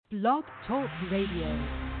Blog Talk Radio.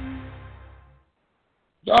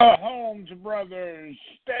 The Holmes Brothers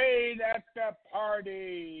stayed at the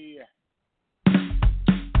party.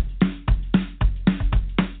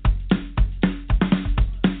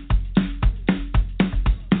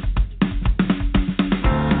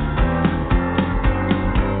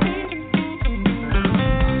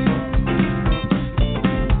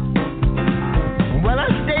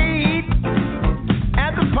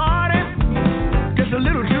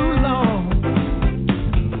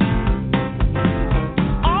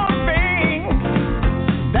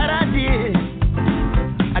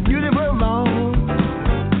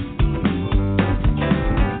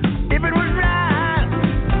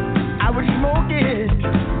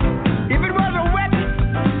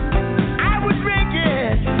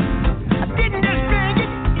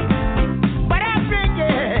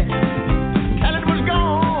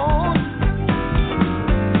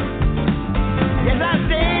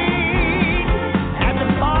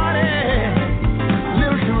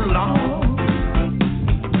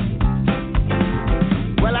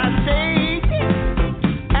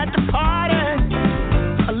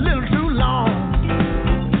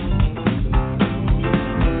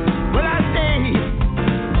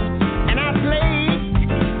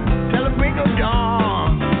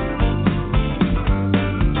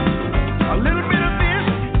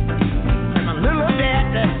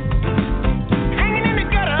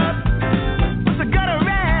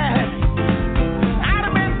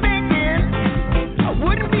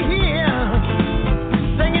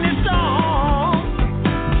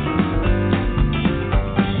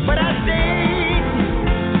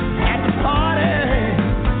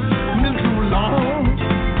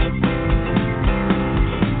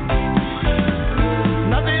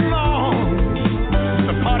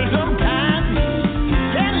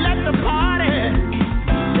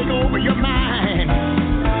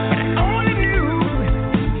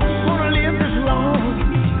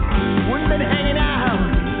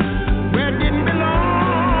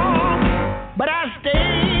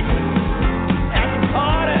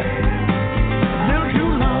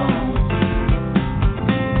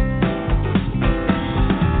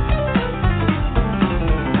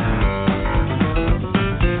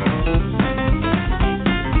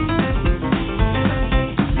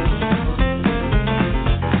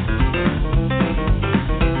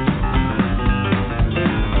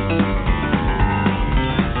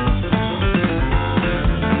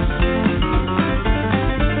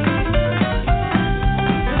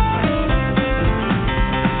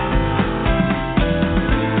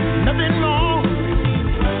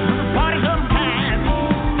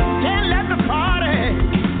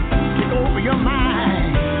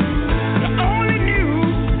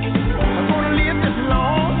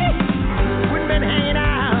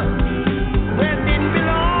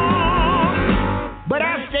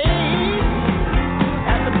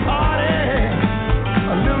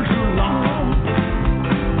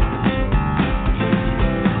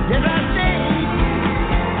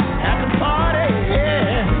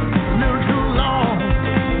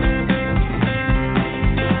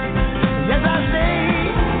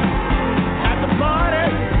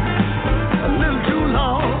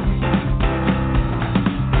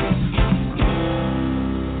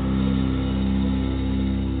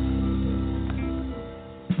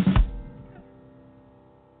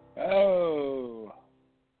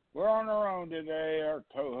 Today, our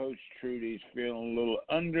co-host Trudy's feeling a little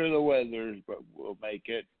under the weather, but we'll make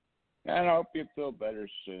it. And I hope you feel better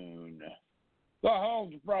soon. The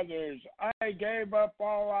Holmes Brothers, I gave up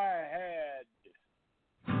all I had.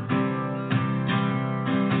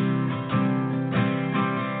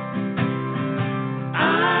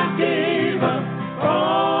 I gave up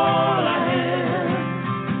all I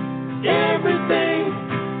had, everything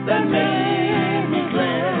that made me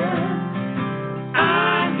glad.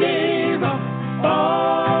 I gave up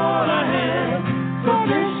all I had for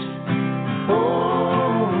this,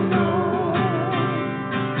 oh no.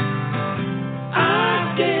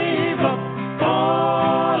 I gave up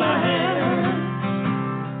all I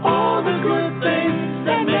had, all the good things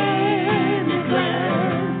that made me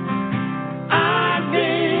glad. I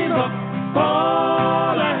gave up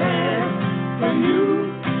all I had for you,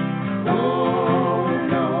 oh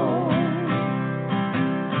no.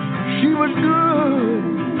 She was good,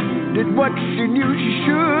 did what she knew she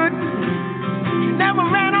should. She never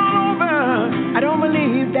ran all over, I don't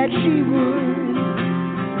believe that she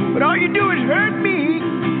would. But all you do is hurt me,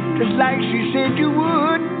 just like she said you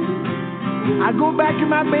would. I go back to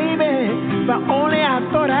my baby, but only I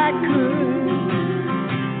thought I could.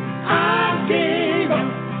 I gave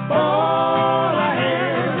up all I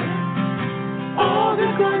had, all the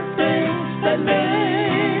good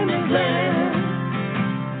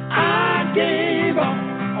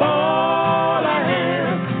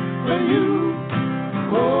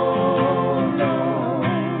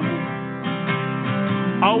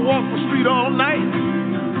across the street all night,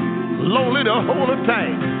 lonely to hold her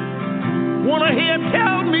tight. Wanna hear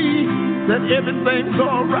tell me that everything's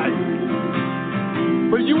all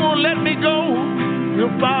right, but you won't let me go.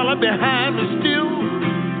 You'll follow behind me still.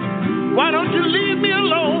 Why don't you leave me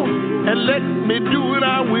alone and let me do what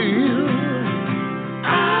I will?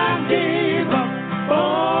 I gave up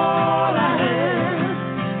all I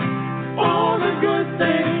had, all the good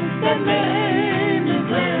things that made me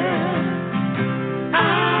glad.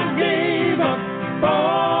 I gave up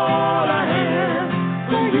all I had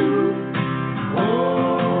for you.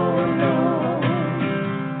 Oh no.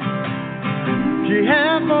 She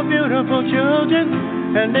had 4 beautiful children,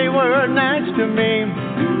 and they were nice to me.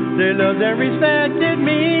 They loved and respected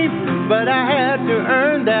me, but I had to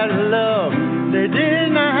earn that love. They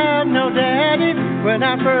did not have no daddy when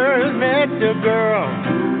I first met the girl.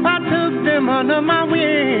 I took them under my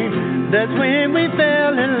wing, that's when we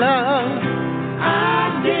fell in love.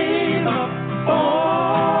 I gave up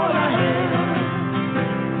all I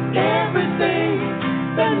had, everything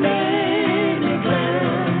that made me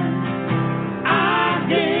glad. I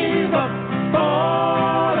gave up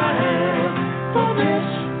all I had for this.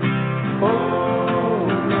 Oh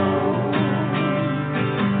no.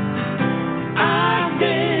 I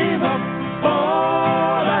gave up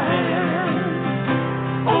all I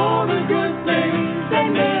had, all the good things that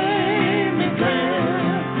made me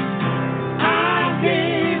glad. I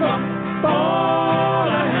gave up all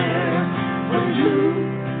I had for you.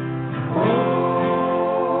 Oh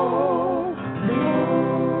no.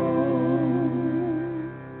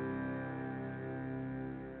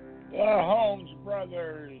 The Holmes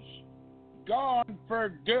Brothers, gone for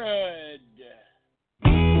good.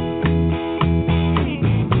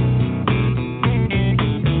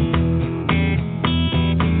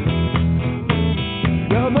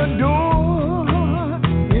 Well, the door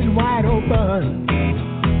is wide open.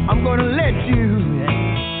 I'm gonna let you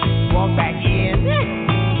walk back in,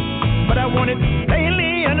 but I want it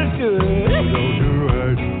plainly understood. Don't do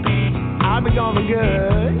it. I'll be gone for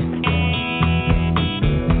good.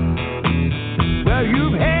 Well,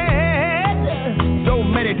 you've had so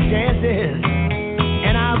many chances,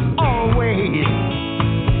 and I've always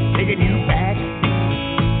taken you back,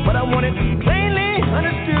 but I want it plainly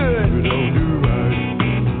understood. Don't do right.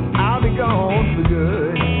 I'll be gone for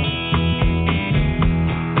good.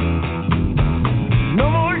 No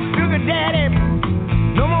more sugar daddy,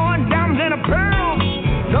 no more diamonds and a pearl,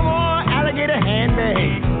 no more alligator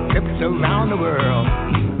handbags, trips around the world,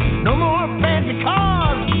 no more fancy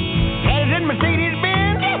cars, Caddies and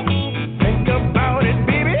Mercedes-Benz. Think about it,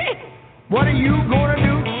 baby. What are you gonna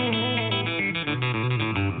do?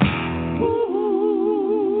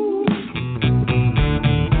 Ooh.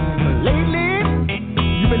 Lately,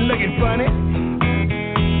 you've been looking funny,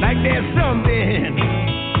 like there's something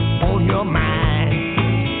on your mind,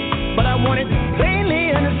 but I want it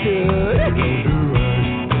plainly understood.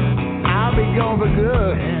 I'll be gone for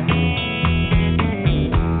good.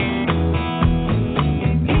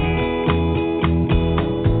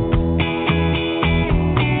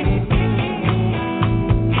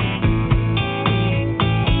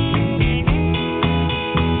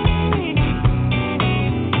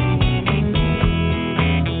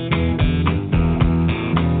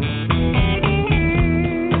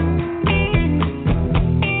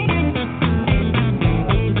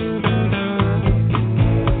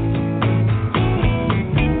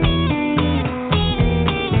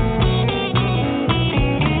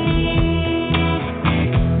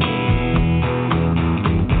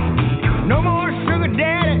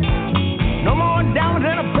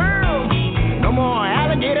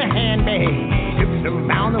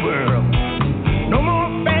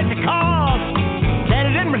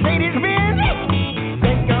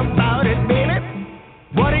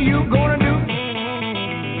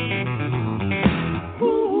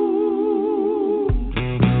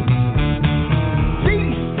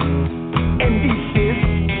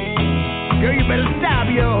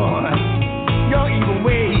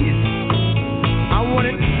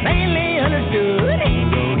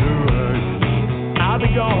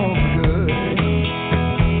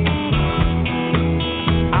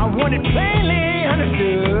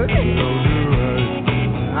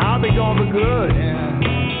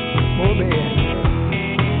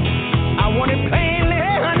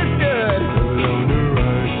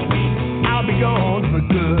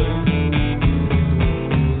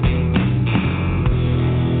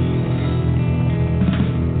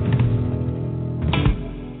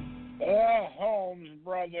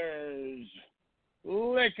 Brothers,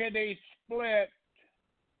 lickety split.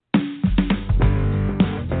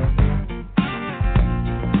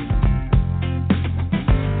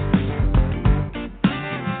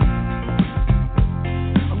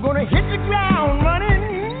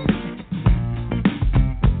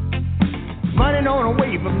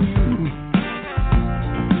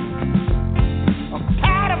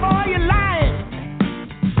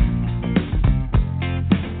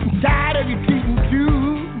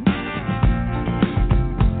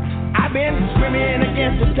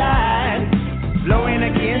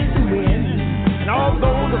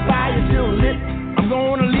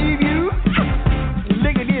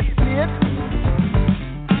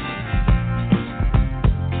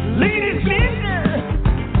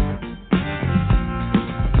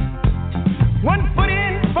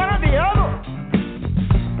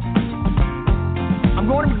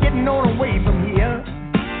 getting on away from here.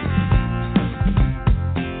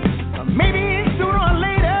 Maybe sooner or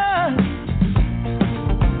later,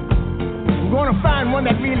 I'm gonna find one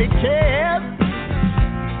that really cares.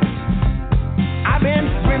 I've been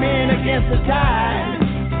swimming against the tide,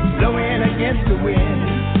 blowing against the wind,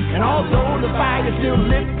 and although the fire's still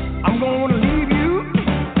lit, I'm gonna leave you.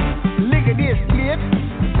 Look at this clip.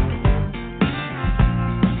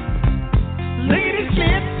 Look at this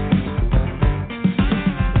clip.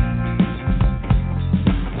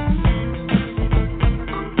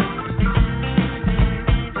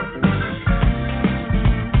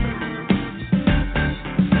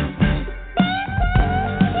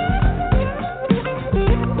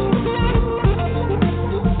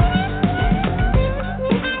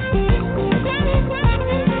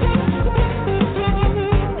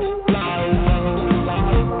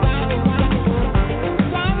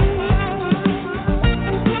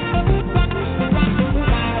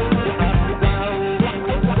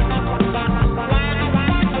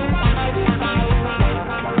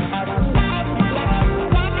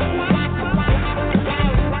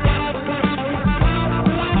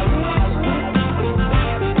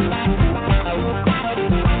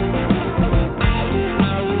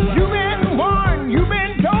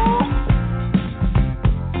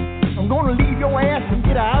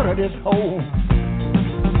 This hole.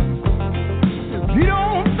 If you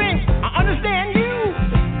don't think I understand you,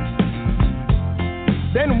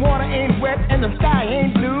 then the water ain't wet and the sky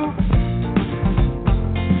ain't blue.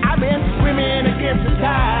 I've been swimming against the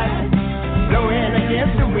tide, blowing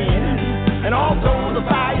against the wind, and although the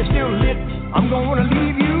fire's still lit, I'm gonna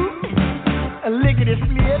leave you a lickety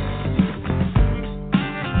split.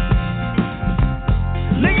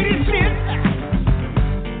 Lickety split.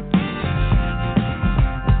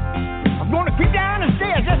 Creep down the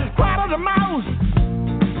stairs just as quiet as a mouse.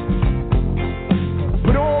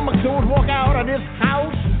 Put on my clothes, walk out of this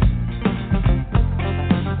house.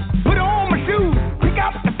 Put on my shoes, pick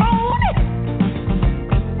up the phone.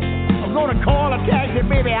 I'm gonna call a taxi,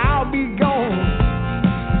 baby, I'll be gone.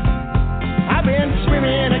 I've been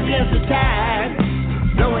swimming against the tide,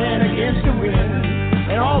 blowing against the wind,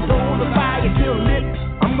 and although the fire's still lit,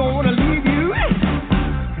 I'm gonna leave you.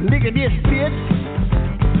 Look at this bitch.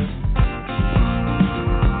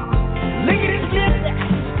 Look at this kid.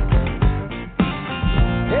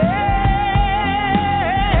 Hey.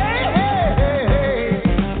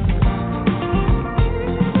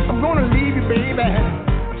 I'm gonna leave you, baby.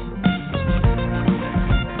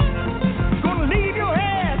 Gonna leave your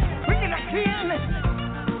head quick as I can.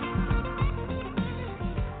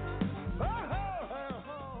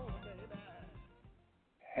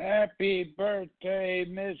 Happy birthday,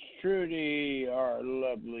 Miss Trudy, our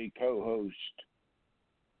lovely co-host.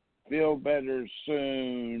 Feel better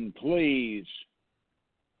soon, please.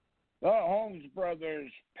 The Holmes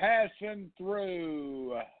Brothers passing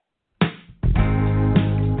through.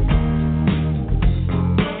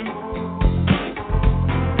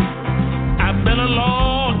 I've been a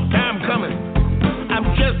long time coming.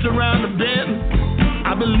 I'm just around the bend.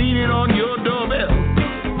 I've been leaning on your doorbell.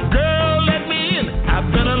 Girl, let me in. I've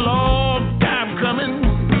been a long time coming.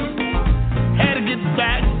 Had to get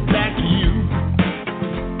back to you.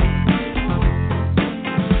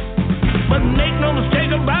 But make no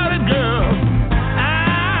mistake about it, girl,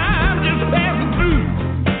 I'm just passing through.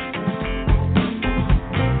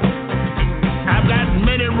 I've got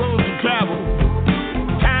many roads to travel.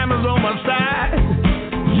 Time is on my side.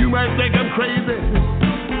 You might think I'm crazy.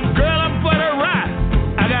 Girl, I'm for the ride.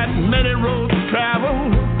 I got many roads to travel.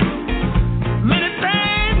 Many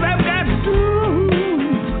things I've got to do.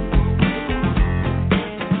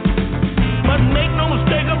 But make no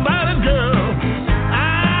mistake about it, girl,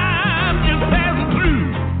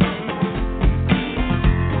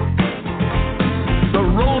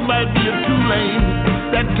 might be a 2-lane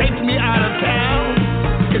that takes me out of town.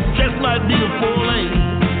 It just might be a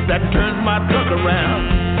 4-lane that turns my truck around.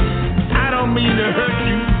 I don't mean to hurt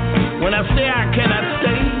you when I say I cannot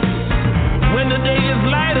stay. When the day is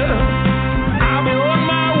lighter, I'll be on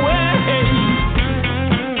my way.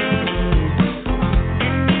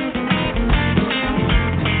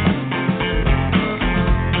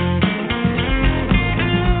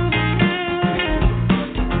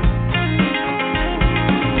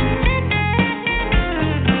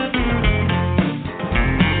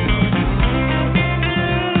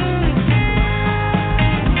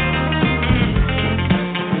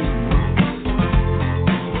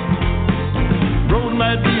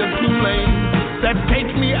 Might be a 2-lane that takes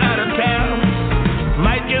me out of town.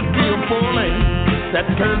 Might just be a 4-lane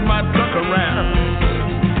that turns my truck around.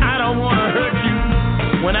 I don't want to hurt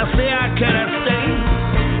you when I say I cannot stay.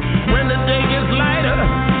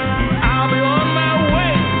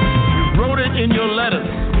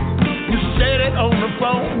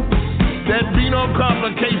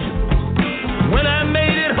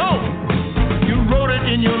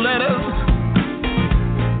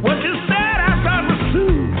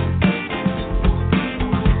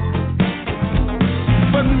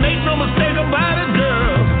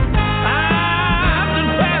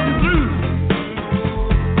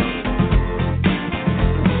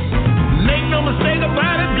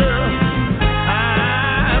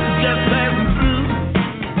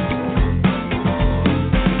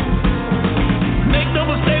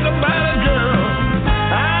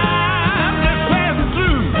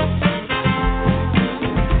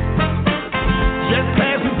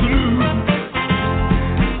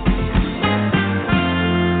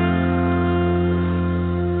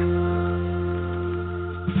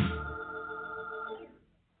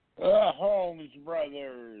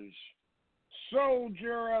 Brothers,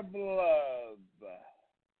 Soldier of Love.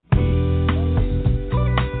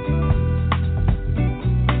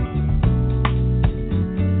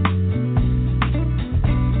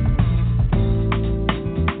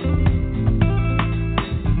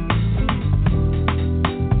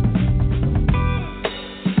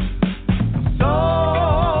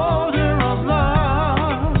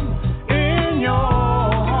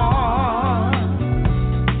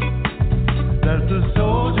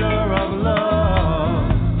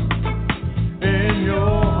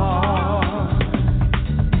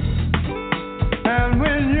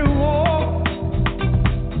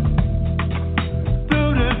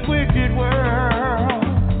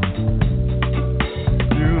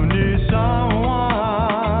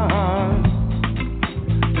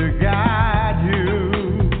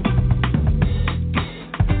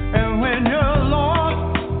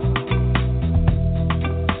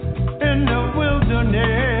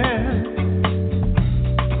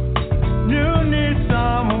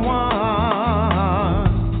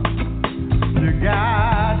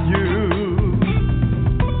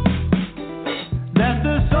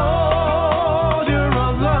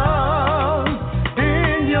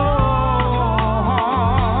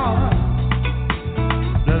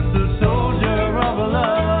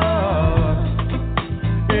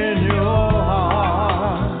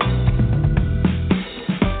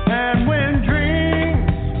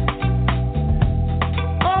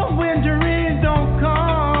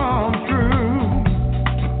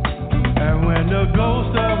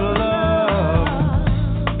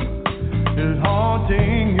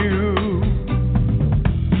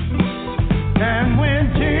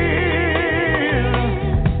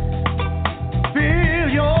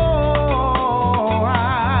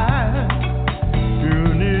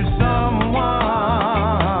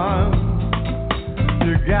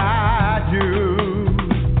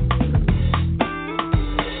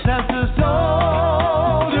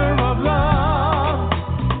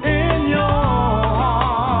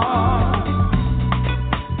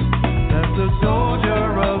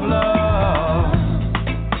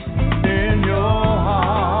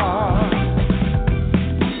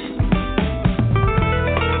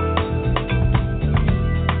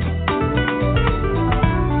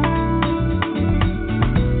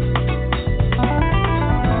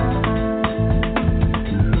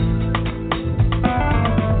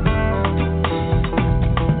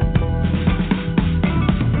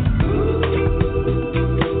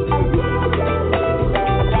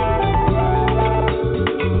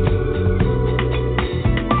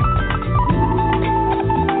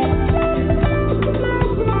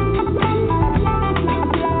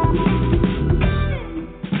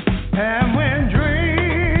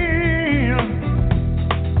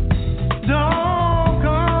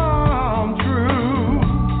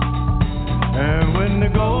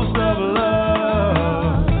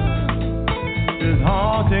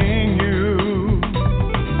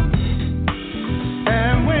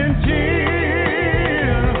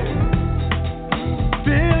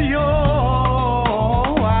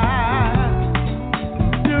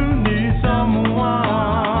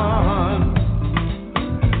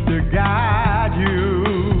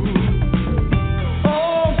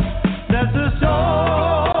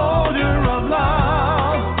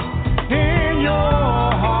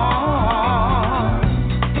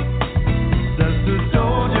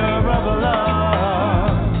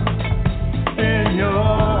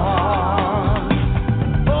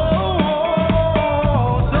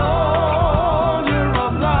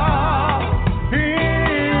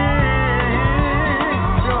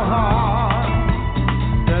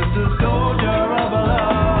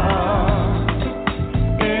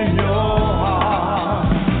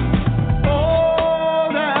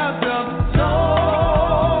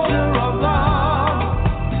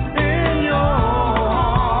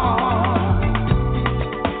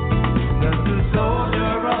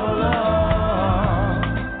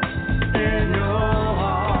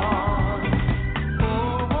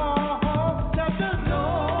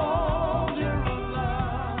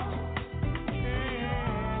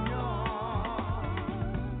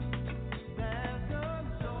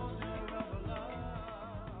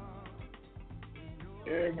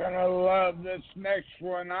 You're gonna love this next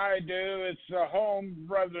one I do. It's the Holmes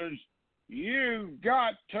Brothers. You've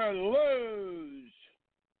got to lose.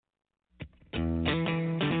 You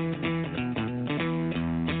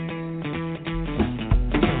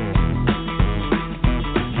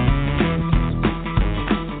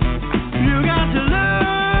got to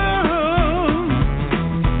lose.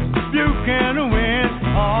 You can win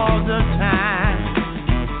all the time.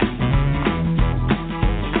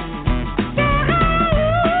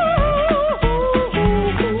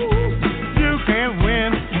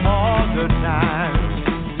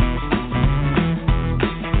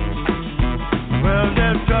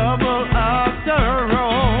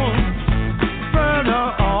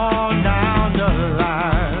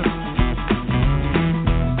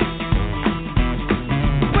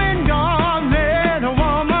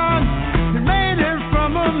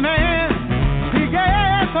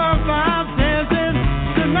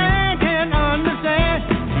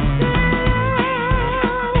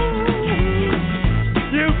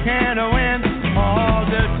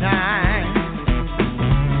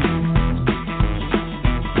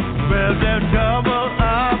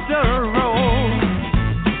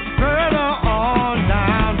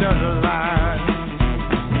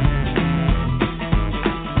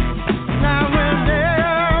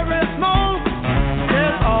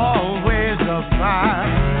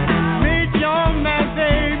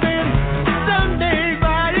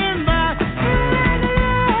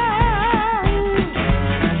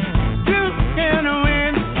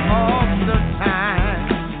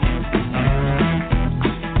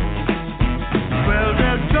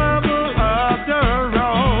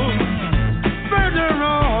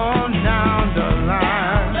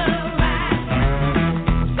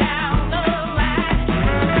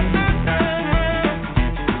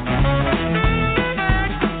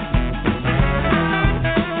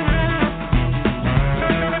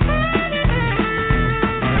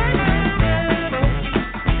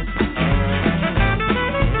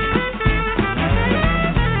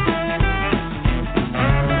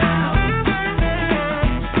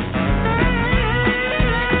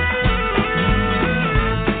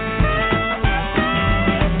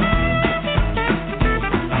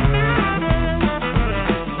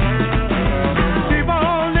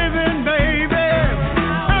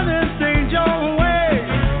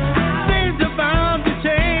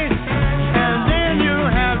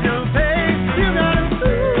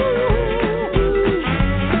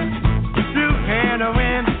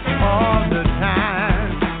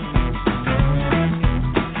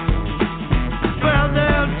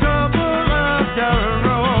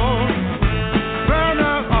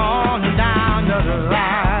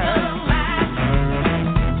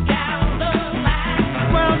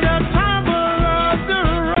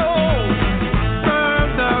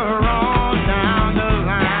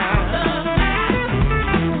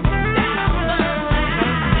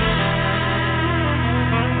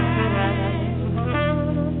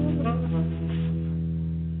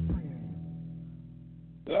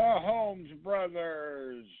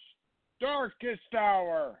 darkest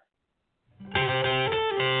hour.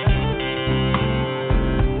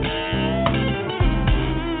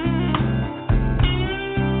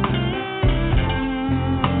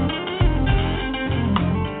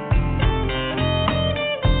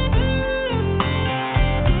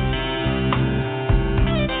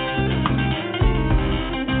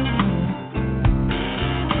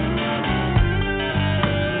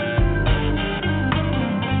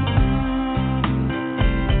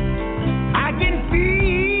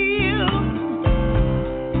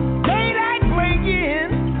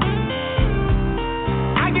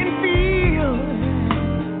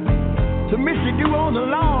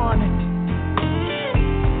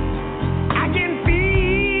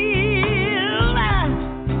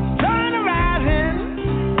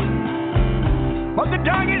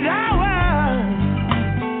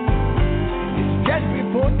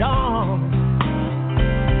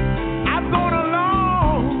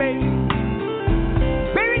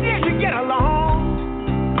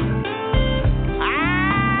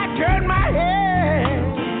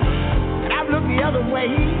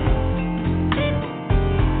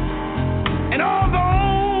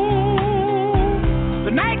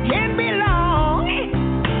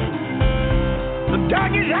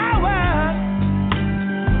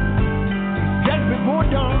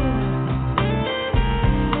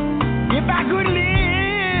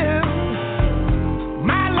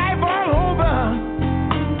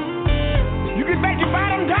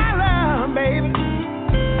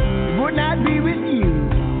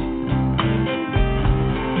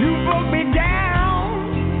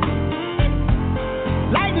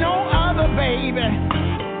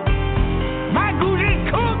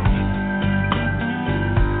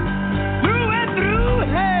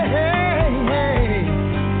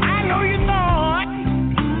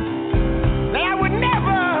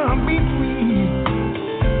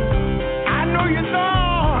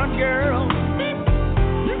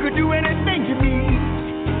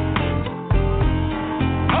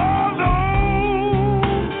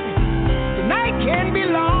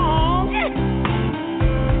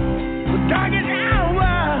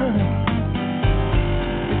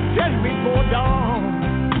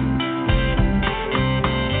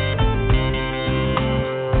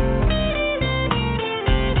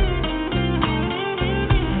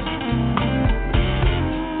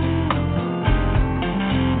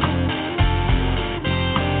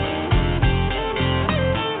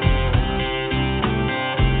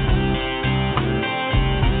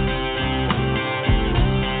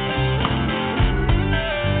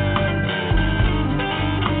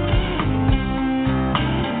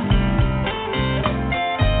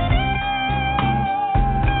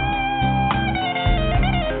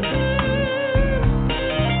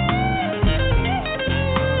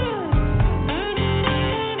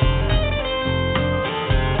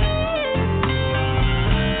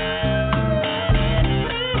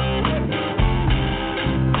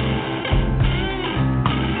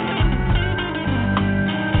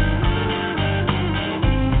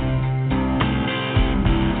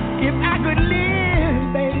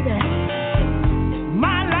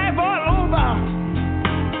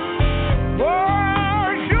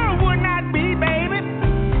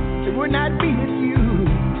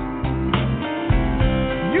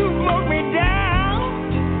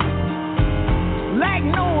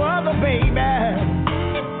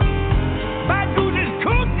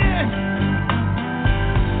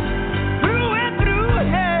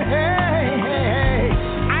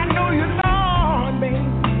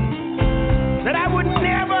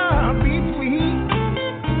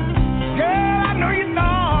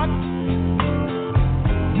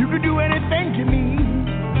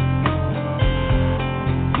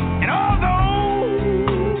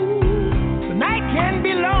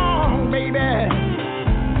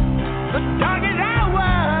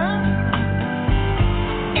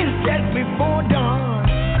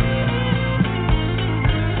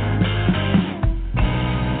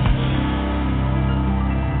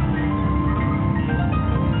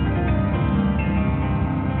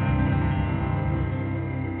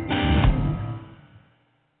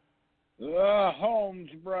 The Holmes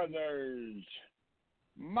Brothers,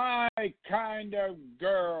 My Kind of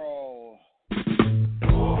Girl.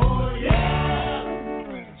 Oh,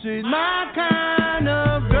 yeah. She's my kind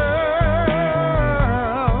of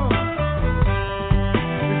girl.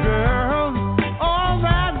 The girl's all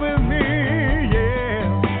right with me,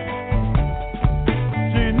 yeah.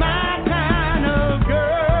 She's my kind of girl.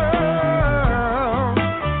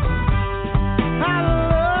 How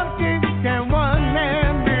lucky can one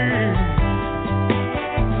man be?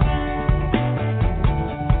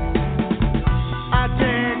 I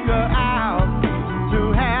take her out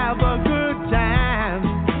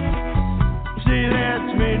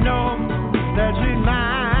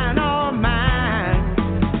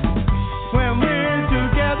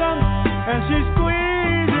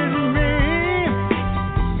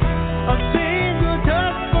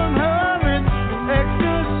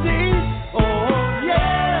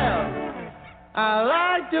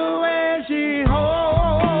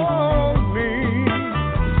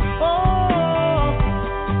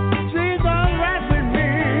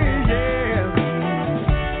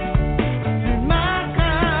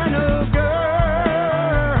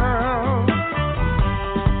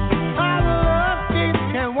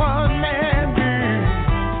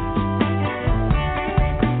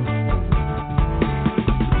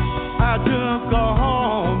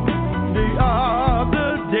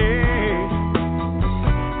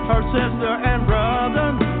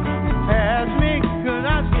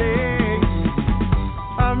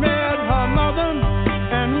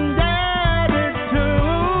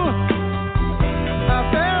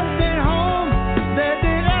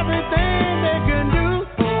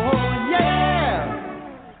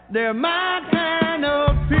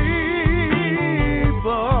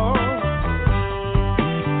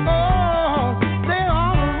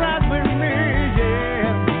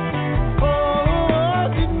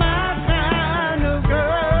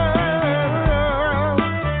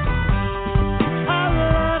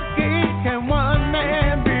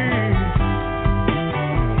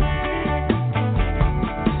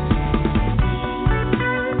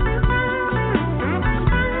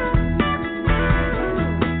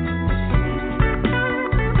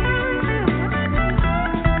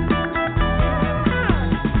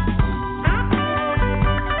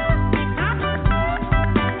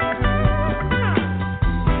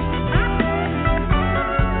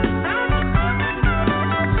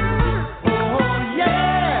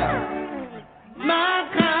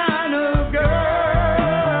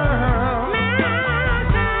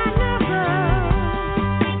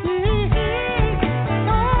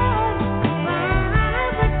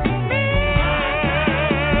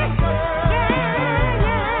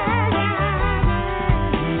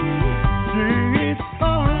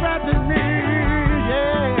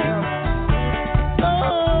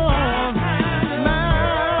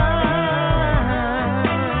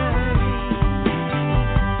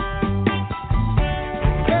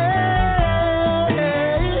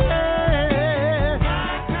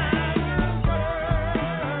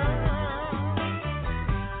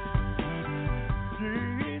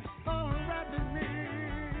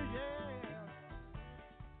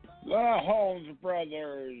The Holmes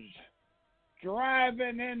Brothers,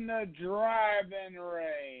 driving in the driving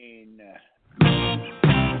rain.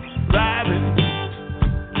 Driving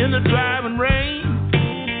in the driving rain.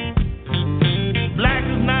 Black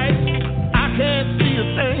as night, I can't see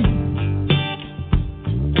a thing.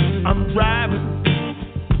 I'm driving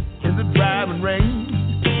in the driving rain.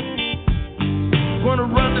 Gonna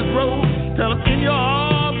run this road till I'm in your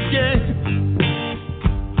arms again.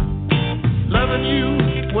 Loving you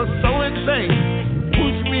was so insane.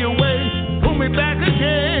 Push me away, pull me back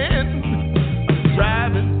again. I'm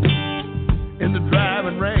driving in the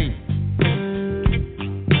driving rain.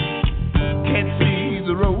 Can't see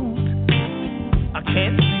the road, I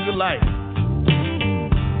can't see the light.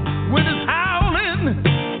 Wind is howling,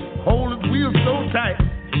 hold his wheels so tight.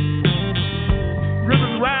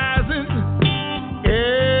 Rivers rising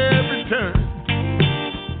every turn.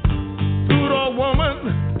 Through it all, woman,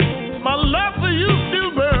 my love for you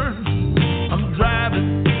still burns. I'm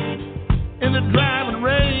driving in the driving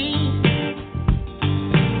rain.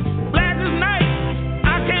 Black as night,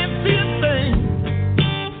 I can't see a thing.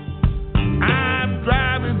 I'm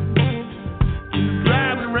driving in the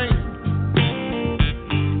driving rain.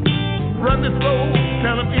 Run this road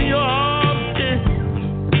till I'm in your arms again.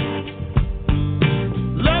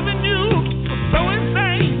 Loving you was so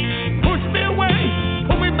insane. Push me away,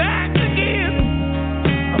 pull me back again.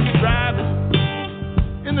 I'm driving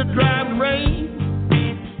in the driving rain.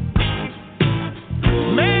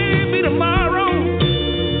 Maybe tomorrow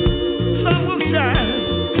sun will shine.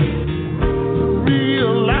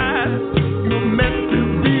 Realize you're meant to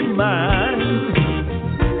be mine.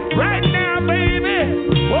 Right now, baby,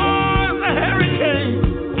 oh, it's a hurricane.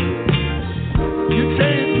 You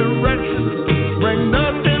change direction, bring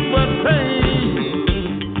nothing but pain.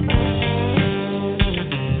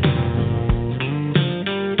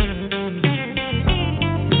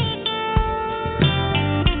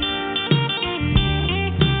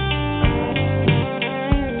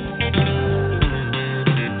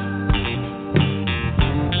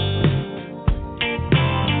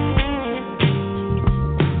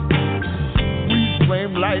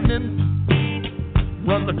 Flame lightning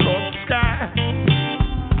runs across the sky.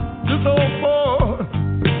 This old Ford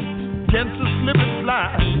tends to slip and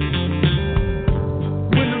slide.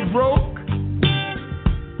 Wind is broke,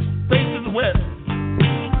 face is wet,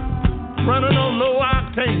 running on low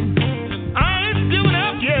octane. I ain't giving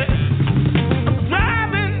up yet. I'm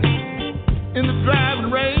driving in the driving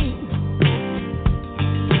rain.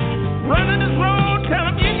 Running this road till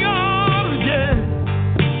I'm in your arms again.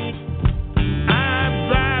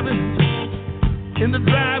 In the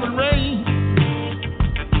driving rain.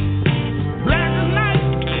 Black as night,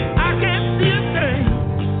 I can't see a thing.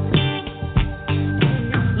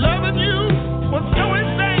 Loving you was so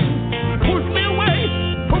insane. Push me away,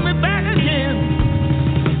 pull me back again.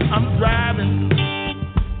 I'm driving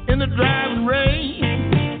in the driving rain.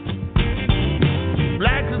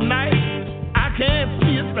 Black as night, I can't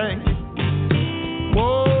see a thing.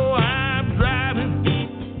 Whoa, I'm driving.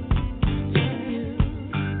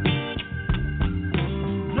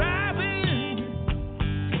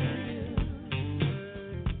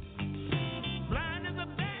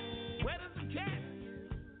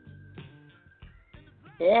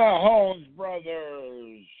 The Holmes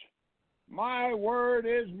Brothers, my word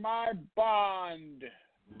is my bond.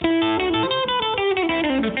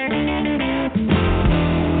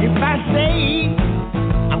 If I say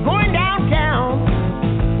I'm going downtown,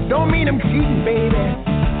 don't mean I'm cheating, baby,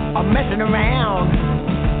 or messing around.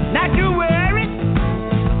 Not to worry,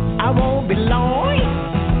 I won't be long.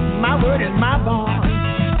 My word is my bond.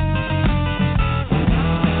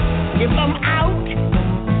 If I'm out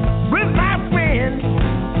with my friends,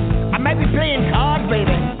 I might be playing cards,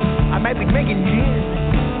 baby. I might be drinking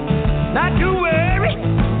gin. Not to worry,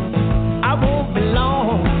 I won't be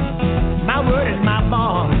long. My word is my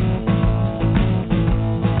bond.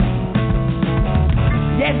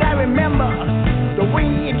 Yes, I remember the way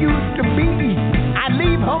it used to be. I'd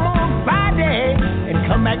leave home on Friday and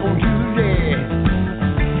come back on Tuesday.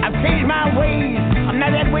 I've changed my ways. I'm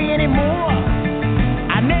not that way anymore.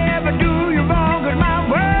 I never do you wrong, 'cause my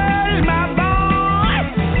word is my bond.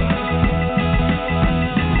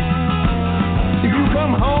 If you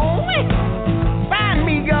come home, find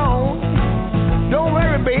me gone. Don't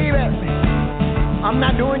worry, baby, I'm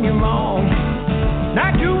not doing you wrong.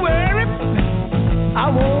 Not to worry, I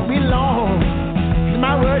won't be long. 'Cause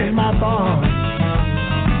my word is my bond.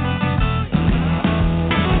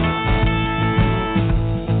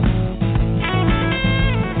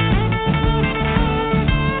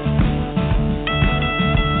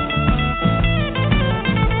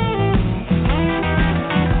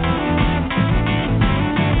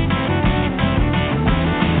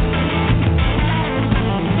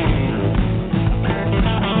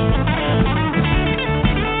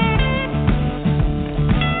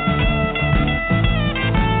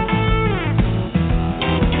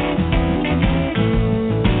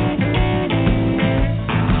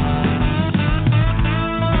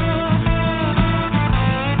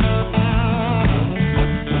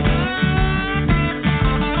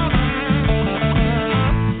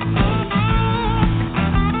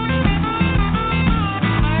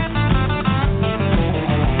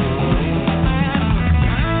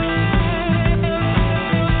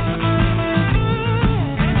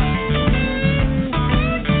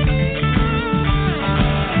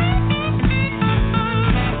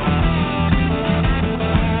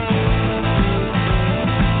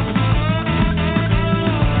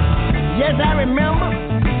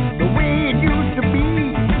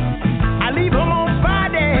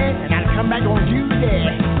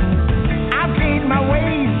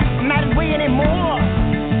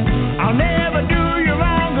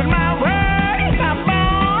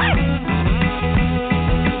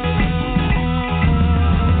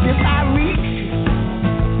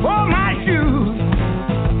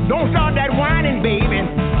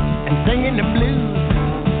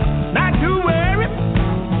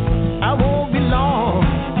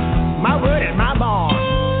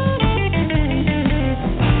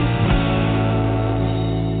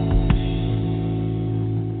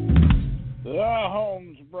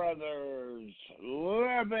 Brothers,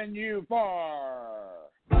 loving you for.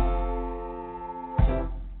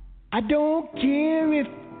 I don't care if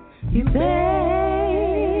you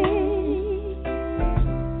say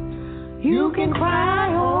you can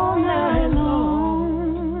cry all night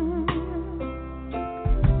long.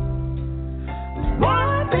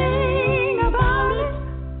 One thing about it,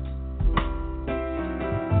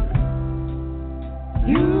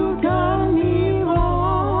 you've done me wrong.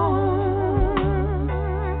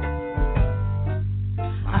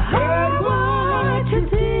 I heard what you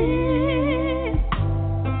did,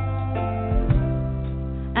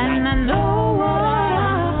 and I know what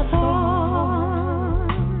I thought.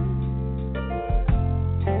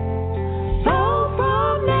 So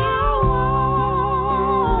from now on,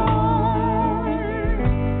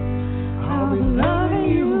 I'll be loving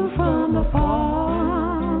you from afar.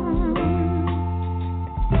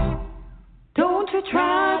 Don't you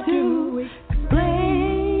try to explain,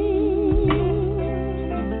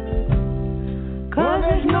 'cause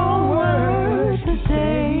there's no words to say.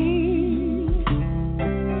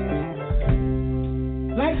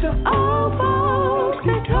 Like the old folks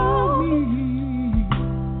that told me,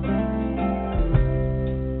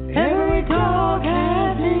 every dog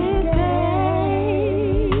has his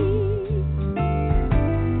day.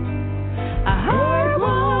 I heard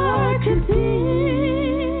what you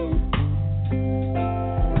did,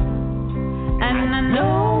 and I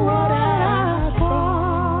know what I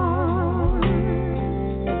thought.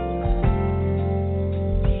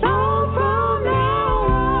 So from now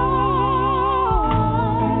on,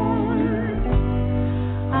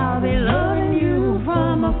 I'll be loving you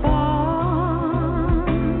from afar.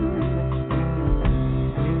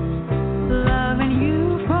 Loving you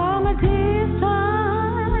from a distance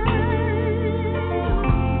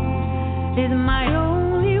is my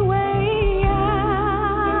only way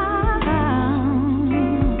out.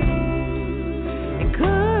 It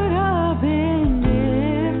could have been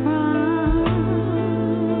different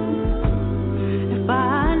if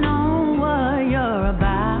I know what you're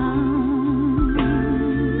about.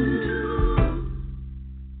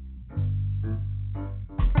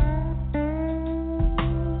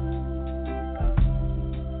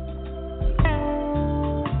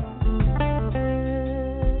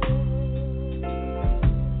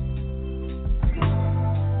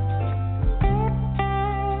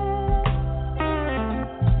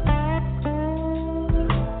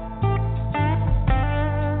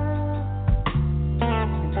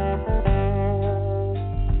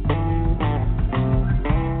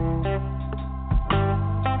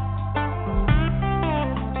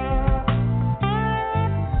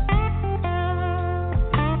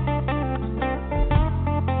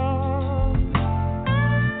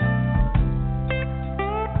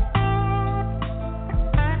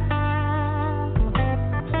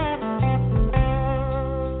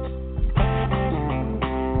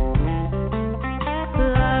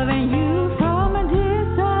 Loving you from a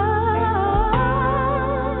distance.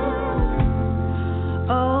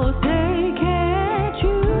 Oh, say, can't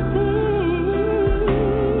you see?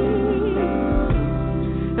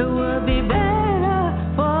 It would be better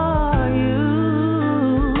for you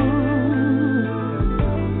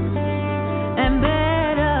and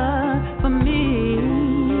better for me.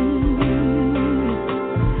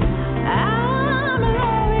 I'm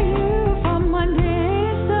loving you from a distance,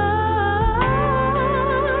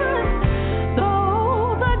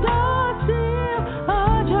 though the door's still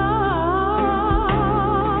ajar.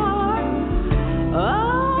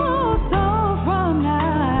 Oh, so from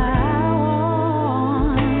now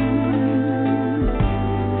on,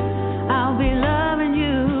 I'll be loving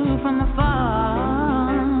you from afar.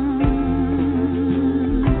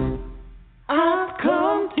 I've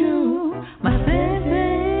come to my senses.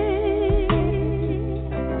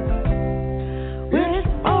 When it's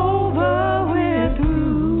over, we're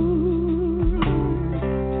through.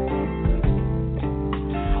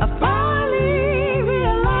 I finally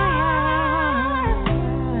realized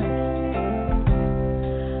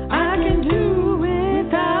I can do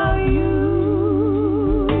without you.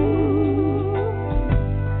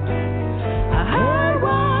 I heard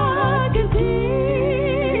what you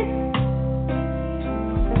did,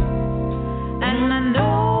 and I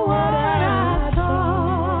know what I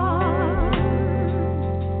thought.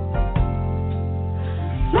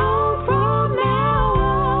 So from now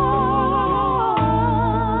on,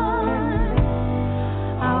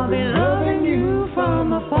 I'll be loving you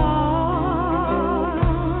from afar.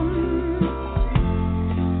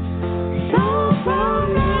 So from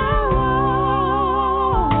now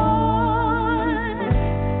on,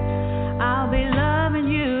 I'll be loving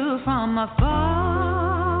you from afar.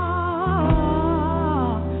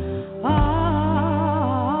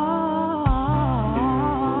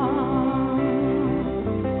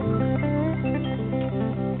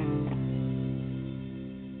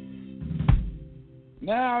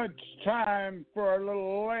 Now it's time for a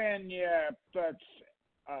little lanyap that's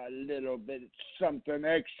a little bit something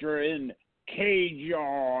extra in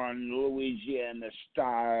Cajun, Louisiana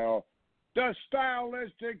style. The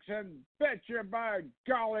Stylistics and Betcha by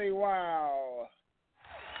Golly Wow.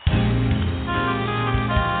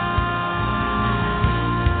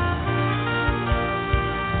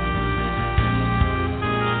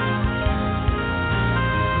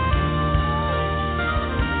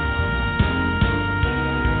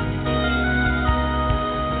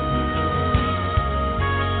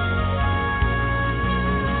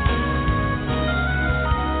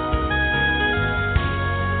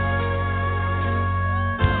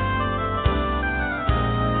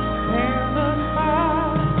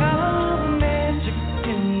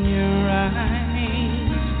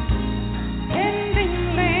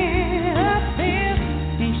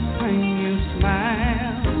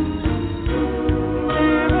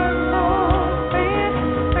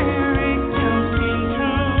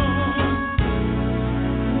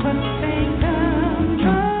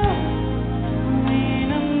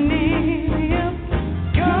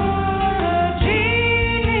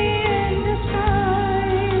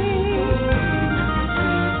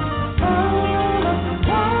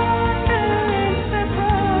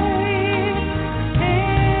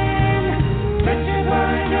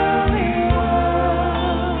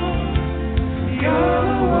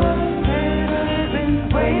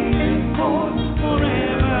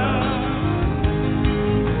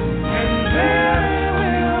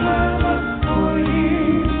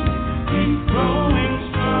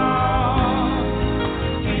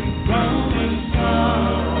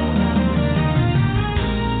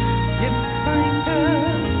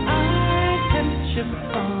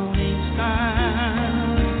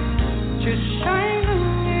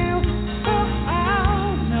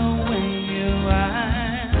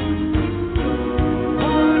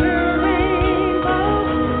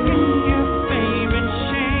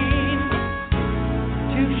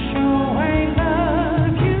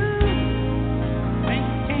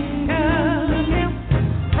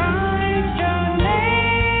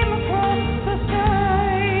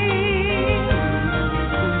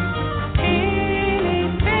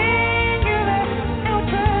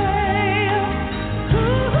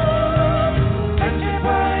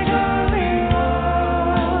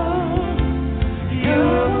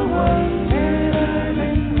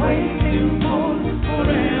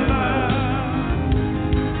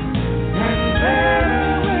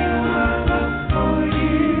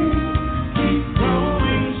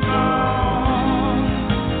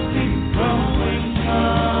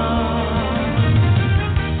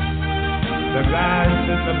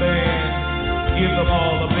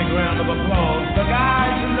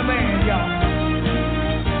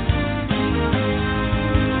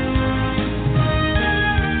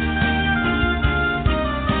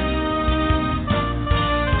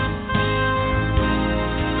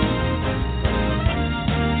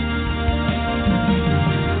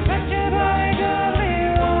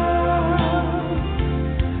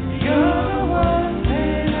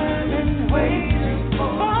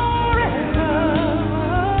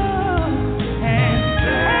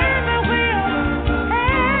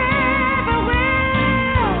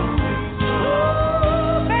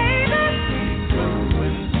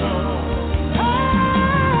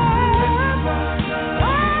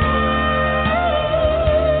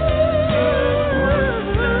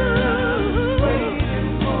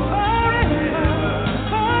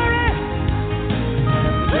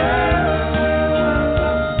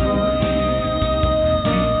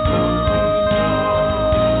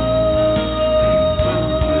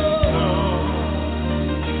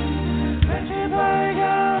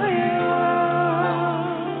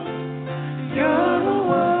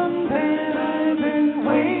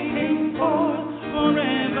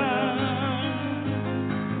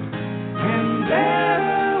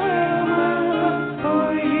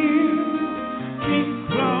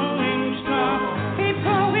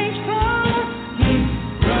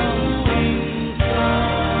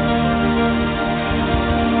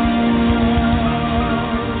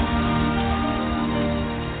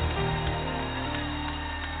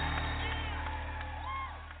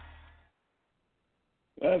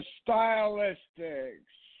 The Stylistics,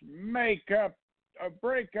 Makeup, a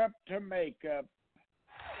Breakup to Makeup.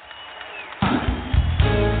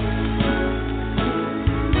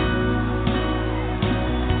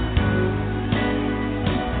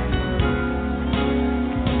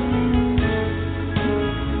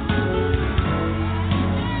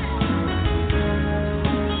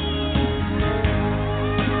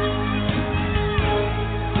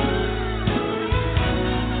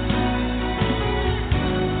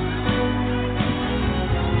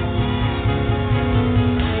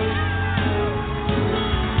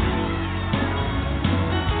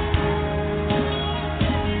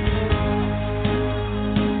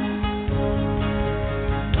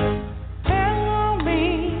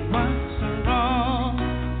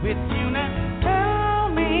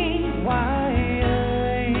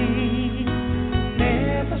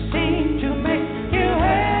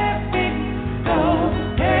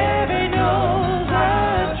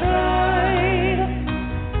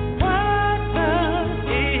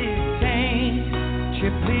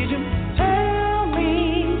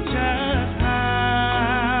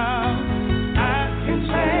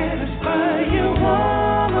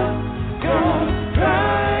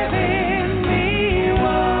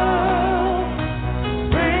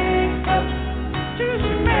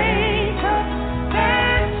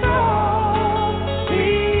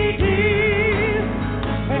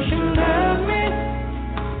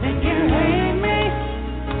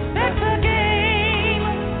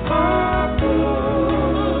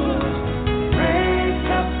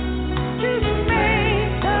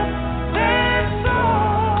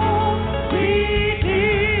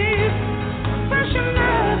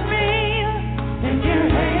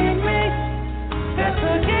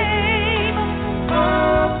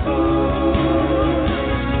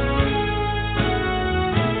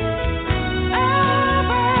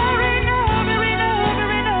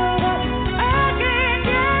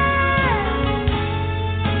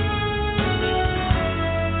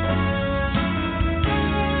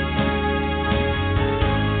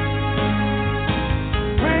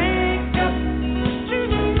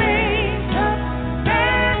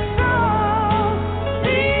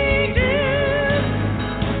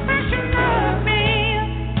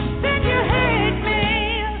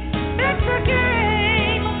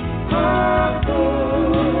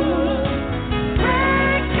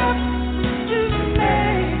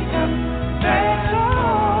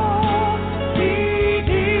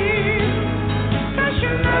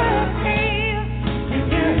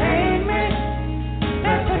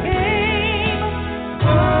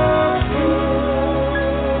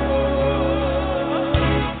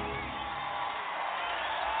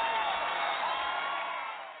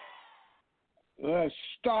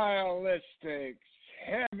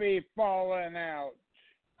 falling out.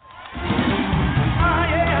 Oh,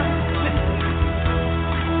 yeah.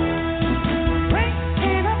 Break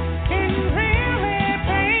it up and really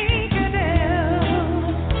break it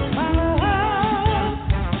down. My love,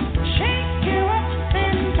 shake you up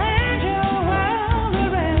and turn your world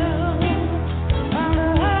around. My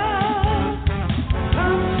love,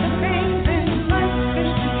 lots of things in life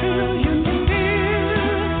is true you can do.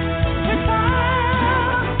 It's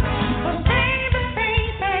all, but baby,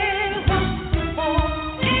 baby, what's it for?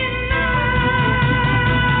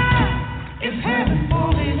 It's heaven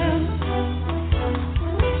falling up.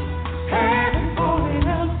 Heaven falling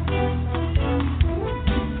up.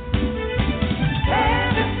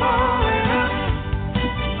 Heaven falling up.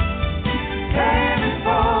 Heaven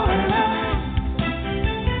falling up.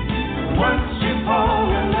 Once you fall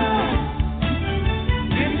in love,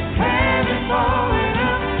 it's heaven falling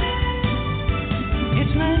up.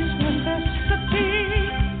 It's nice necessity.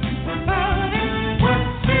 About it,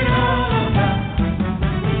 what's it all about?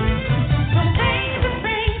 So baby,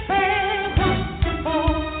 baby, what's it for?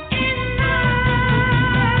 In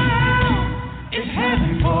now, it's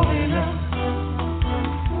heaven falling up.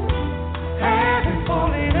 Heaven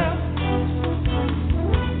falling up.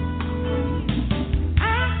 I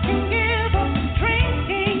can give up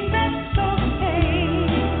drinking, that's okay.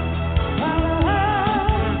 My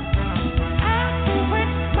love, I can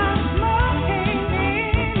quit my smoking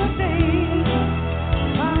in a day.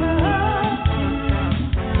 My love,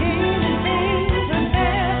 anything to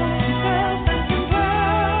never felt I can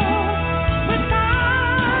grow with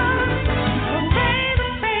God. So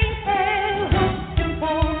baby, what's it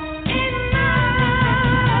for? In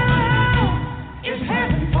now, it's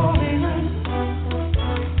heaven falling up.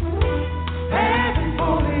 Heaven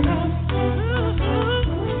falling up.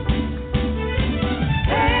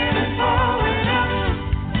 Heaven falling up.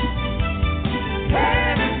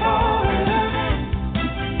 Heaven falling up.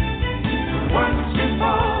 Once you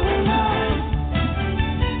fall in love,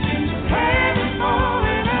 it's heaven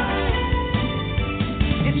falling up.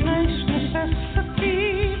 It's nice necessity.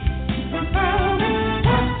 About it,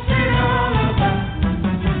 what's it all about?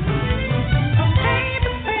 So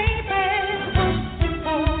baby, what's it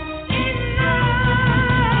for? In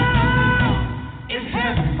now, it's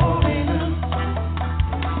heaven falling up.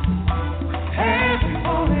 Heaven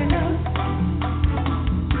falling up.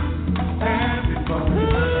 Heaven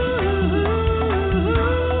falling up.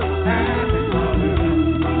 Heaven falling up.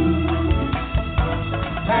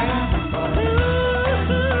 Heaven falling up.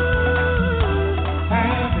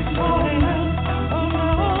 Heaven falling up. Oh no.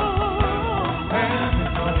 Heaven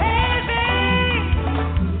falling up.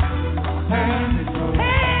 Heaven falling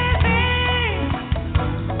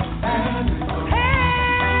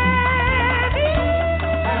up.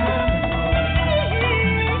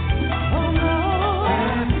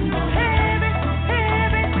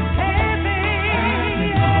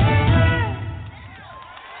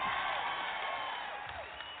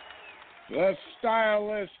 The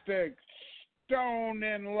stylistic Stone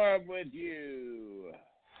in Love with You.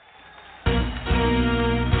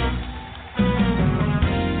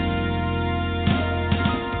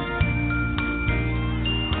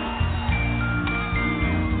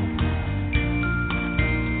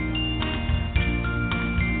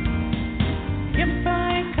 If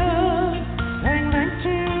I could, I'd like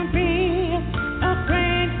to be a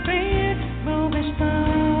great big movie star.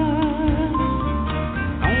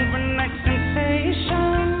 Overnight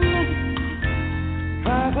sensation,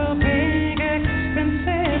 drive a big expensive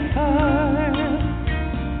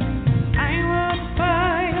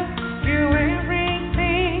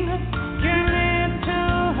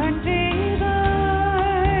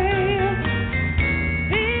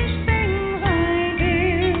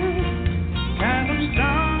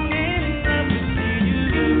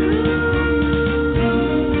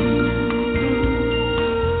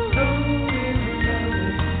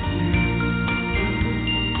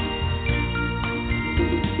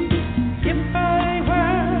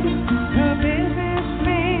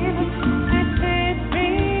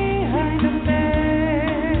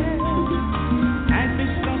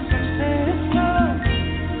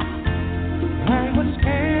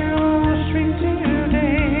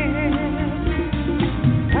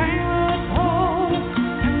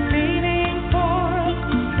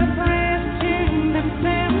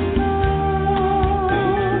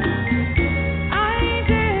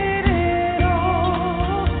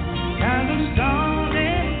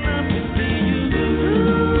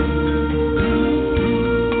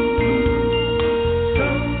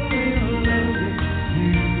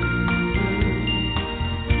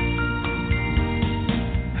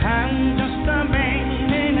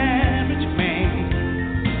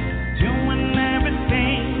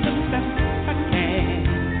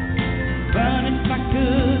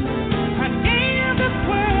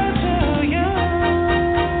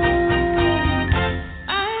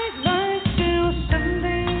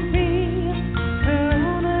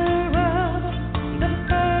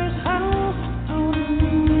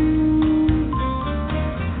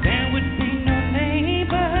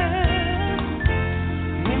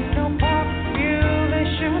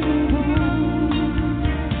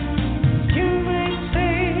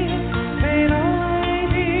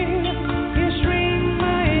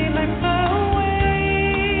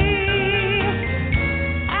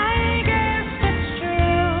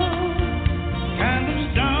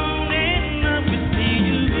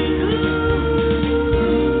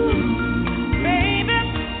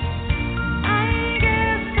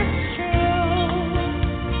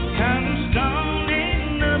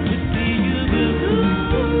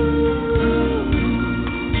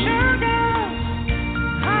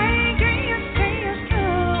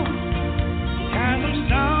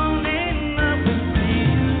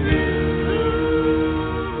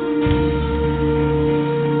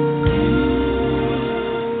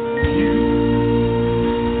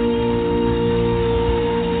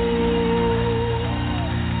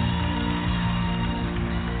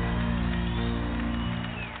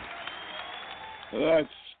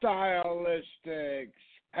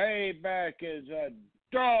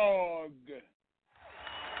dog.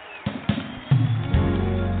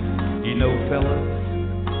 You know, fellas,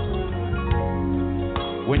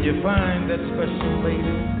 when you find that special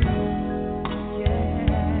lady,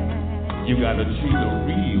 you gotta treat her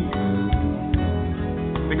real.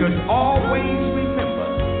 Because always remember,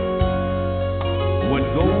 what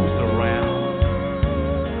goes around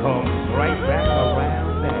comes right back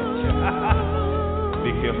around at you.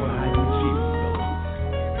 Be careful how you treat them.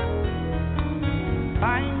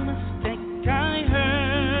 By mistake I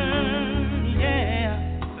heard, yeah,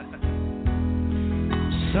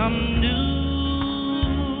 some news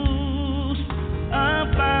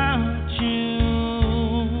about you.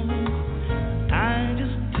 I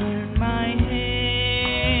just turned my head,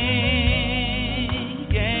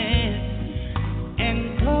 yeah, and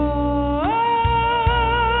closed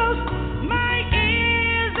my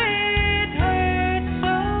ears. It hurt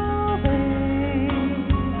so bad,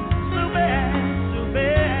 so bad, so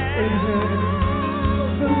bad.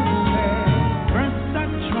 First I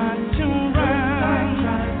tried to run,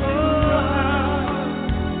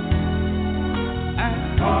 I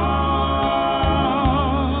paused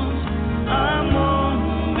a moment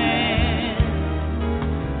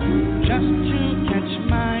just to catch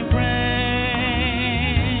my breath,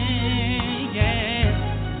 yeah.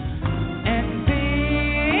 And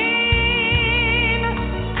then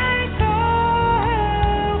I saw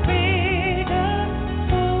how big a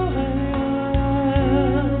fool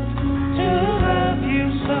to love you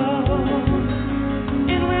so.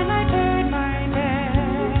 And when I turned my back,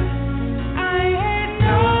 I had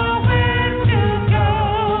nowhere to go.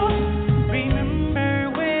 Remember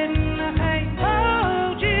when I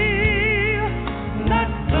told you not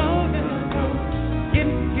long ago, if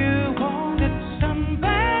you wanted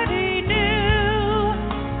somebody new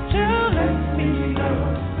to let me know,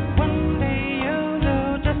 one day you'll know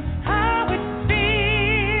just how it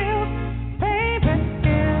feels, baby.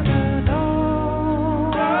 Give it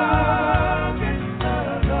all, give it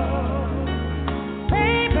all,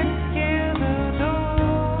 baby. Give it all,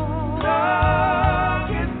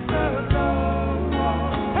 give it all,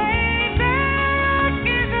 baby.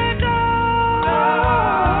 Give it all,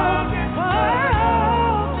 give it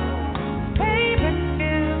all, baby.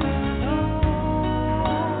 Give it all.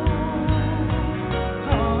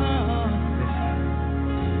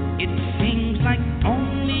 It seems like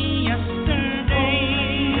only yesterday,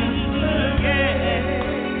 yeah,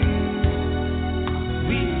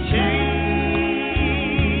 we chased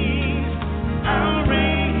our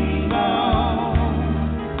rainbow.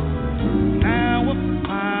 Now a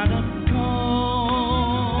pot of gold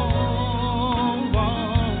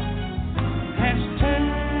has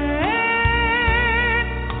turned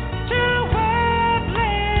to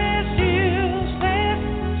worthless, useless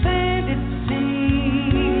sand. It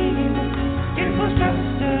seemed it was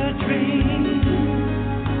just a dream,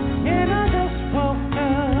 and I just woke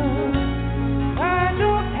up. I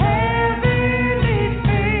don't have anything,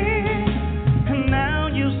 and now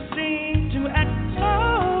you seem to act so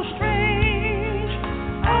strange.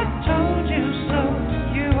 I told you so.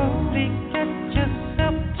 You only get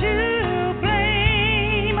yourself to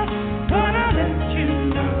blame. But I'll let you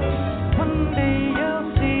know, one day you'll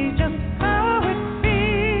see just how it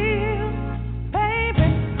feels, baby.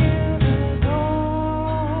 Give it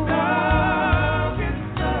all, give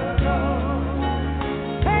it all,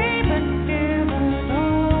 baby. Give it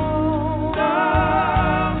all,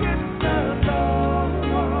 give it all, baby.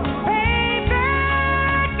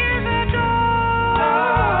 Give it all, baby. Give it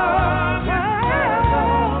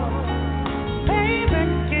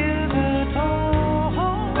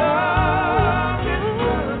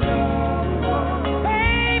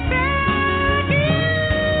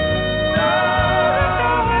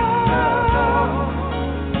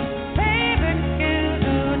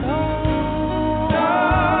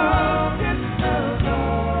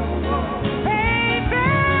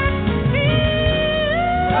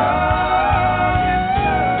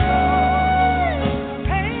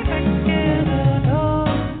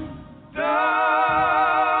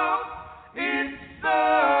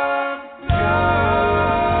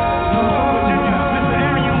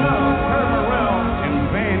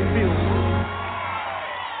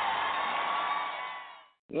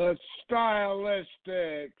The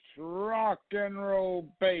Stylistics, Rock and Roll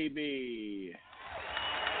Baby.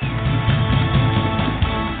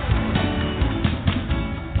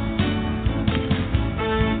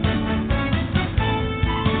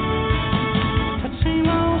 Same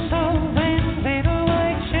old soul and little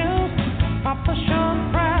white shoes. Papa sure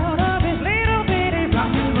proud of his little bitty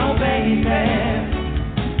rock and roll baby.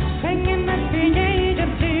 Singing at the age of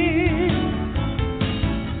 2.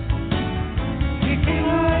 He came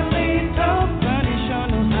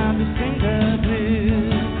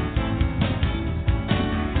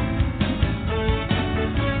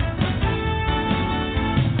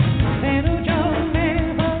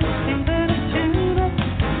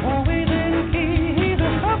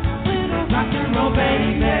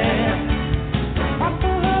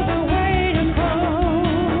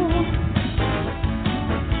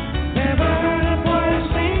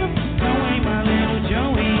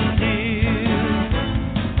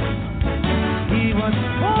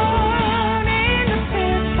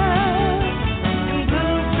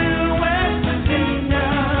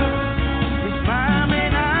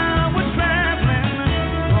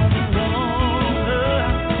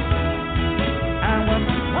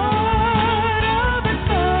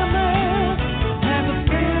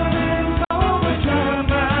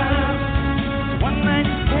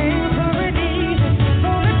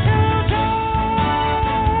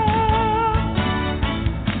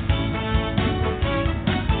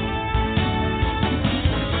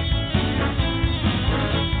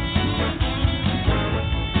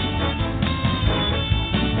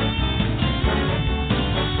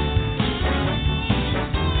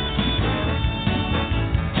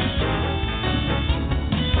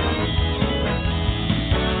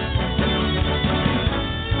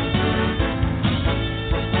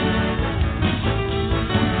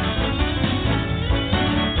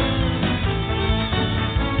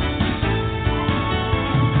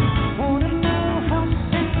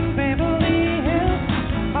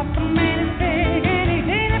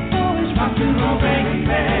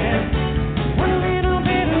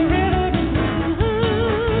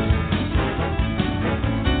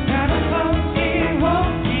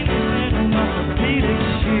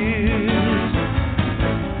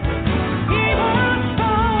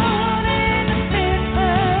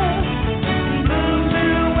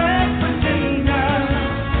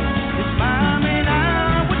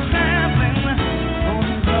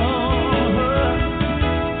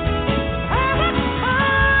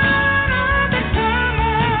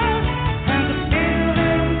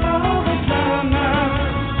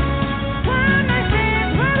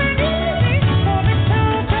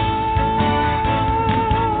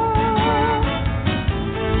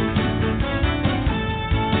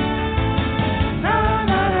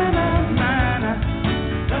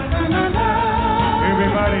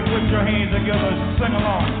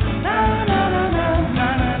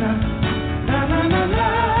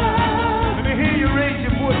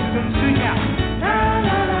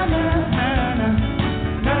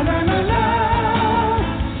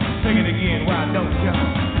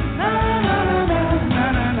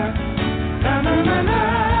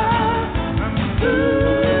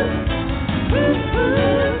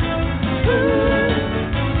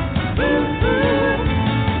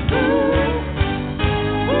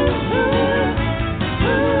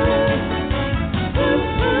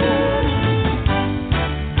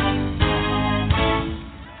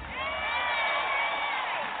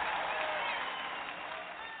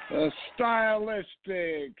The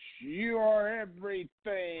Stylistics, you are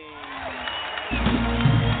everything.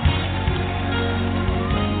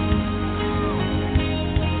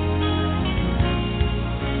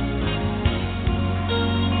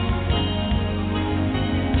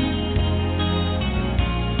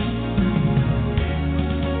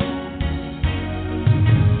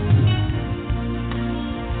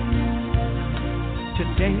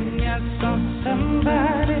 Today I saw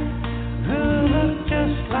somebody who looked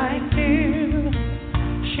just like you.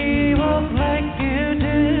 She walked like you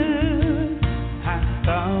do. I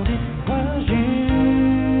thought it was you.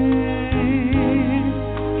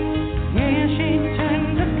 Yeah, she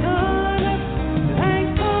turned the corner. I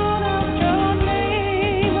thought of your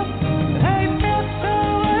name. I felt so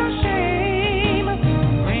ashamed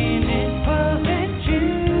when it wasn't you.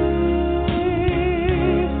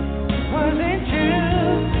 Wasn't you?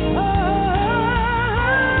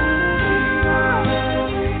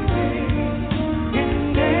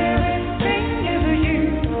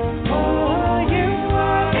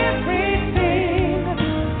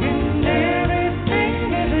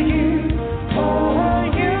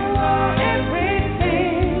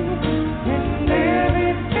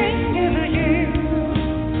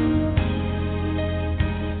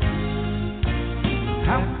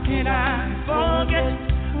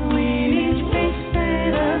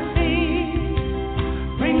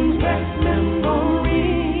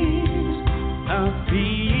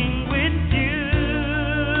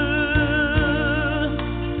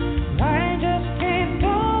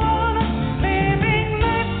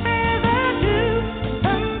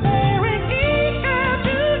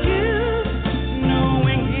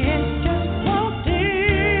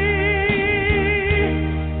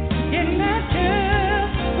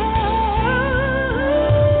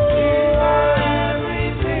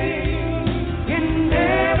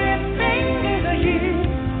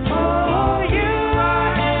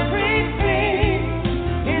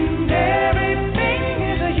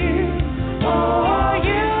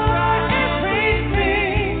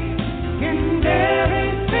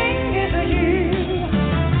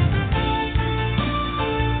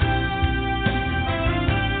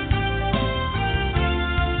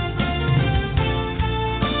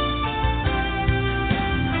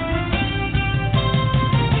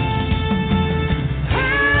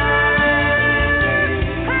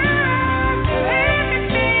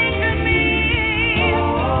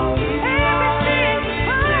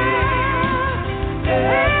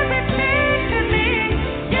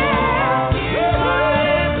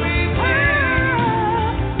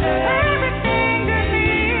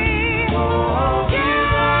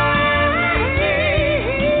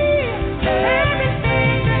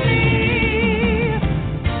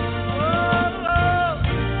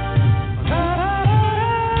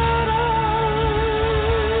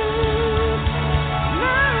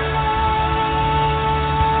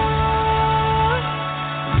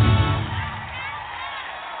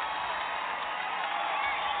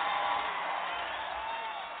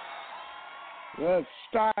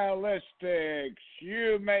 Stylistics,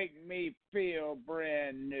 you make me feel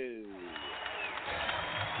brand new.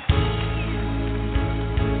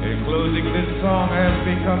 In closing, this song has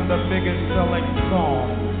become the biggest selling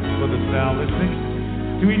song for the Stylistics.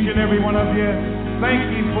 To each and every one of you,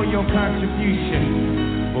 thank you for your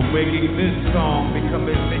contribution for making this song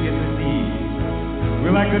become as big as it is.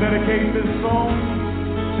 We'd like to dedicate this song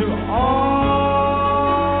to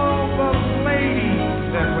all the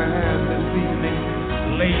ladies that we have this evening.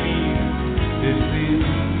 Ladies, this is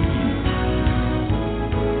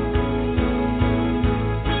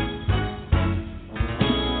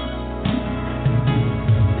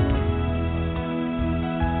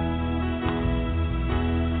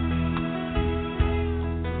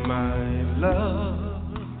love.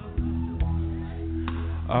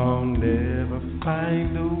 I'll never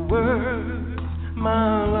find the words,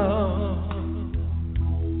 my love,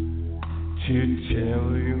 to tell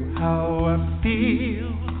you how I feel,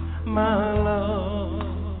 my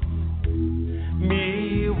love.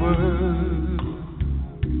 Mere words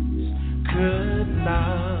could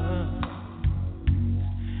not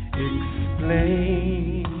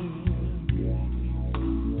explain.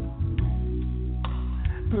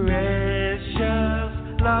 Precious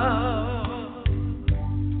love,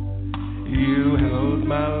 you held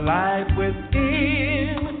my life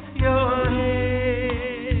within your hands,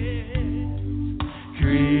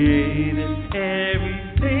 created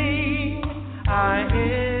everything I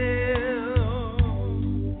am,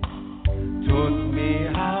 taught me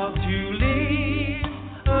how to live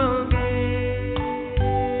again.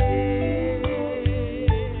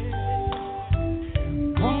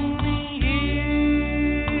 Only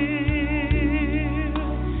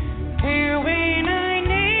here when I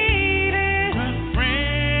needed a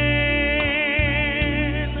friend,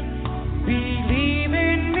 believe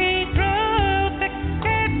in me through thick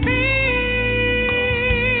and thin.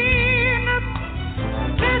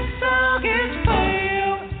 This song is for you,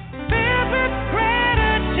 filled with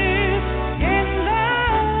gratitude and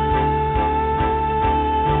love.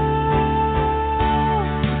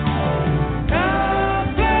 God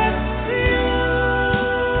bless you.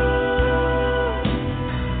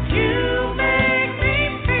 You make me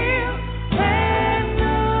feel brand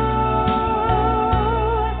new.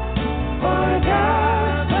 For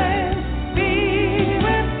God bless me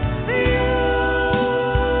with you.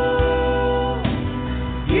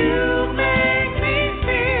 You make me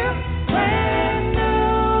feel brand new.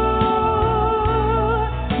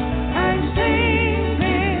 I sing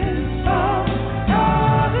this song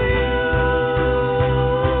for you.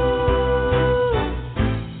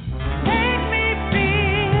 Make me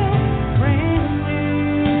feel brand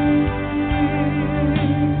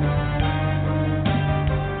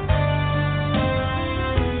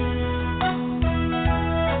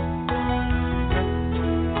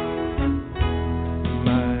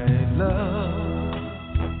My love,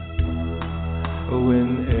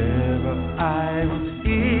 whenever I was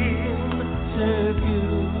interviewed,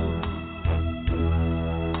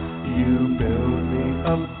 you built me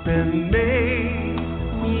up and made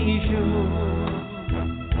me sure.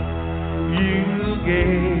 You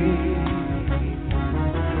gave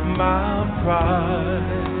my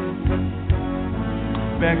pride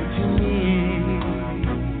back to me.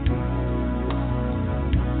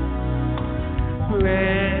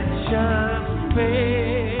 Precious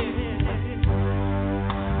friend,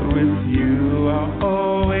 with you I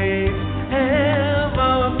always have a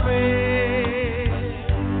friend.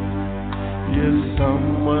 You're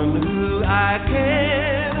someone who I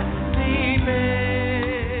can depend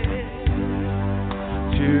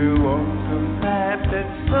to walk the path that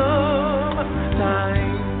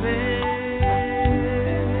sometimes bends.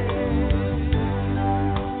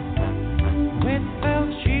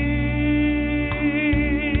 Without you,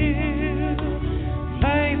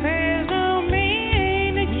 life has no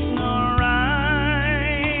meaning nor rhyme.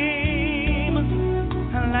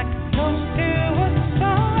 Like a ghost to a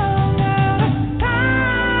song out of time.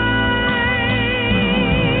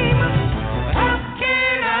 How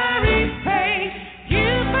can I repay you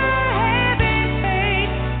for having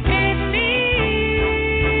faith in me?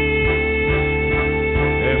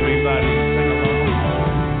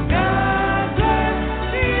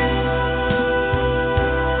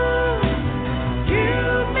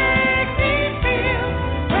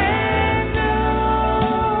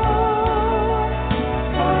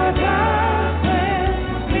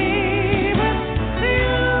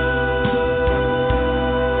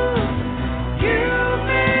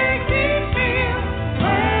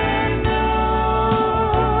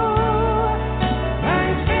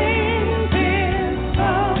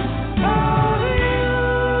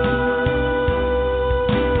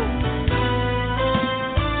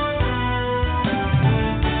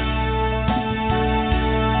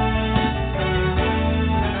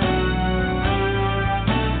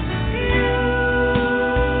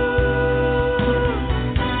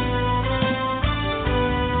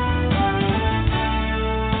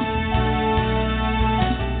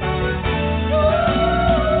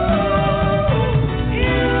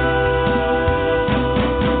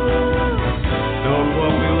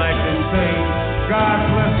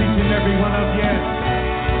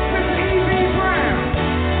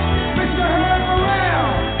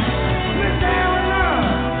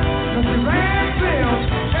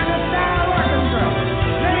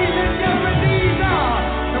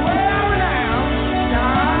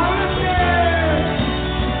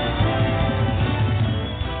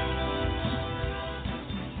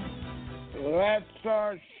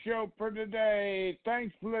 show for today.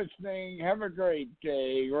 Thanks for listening. Have a great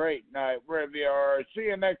day, great night, wherever you are. See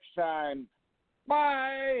you next time.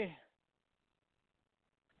 Bye.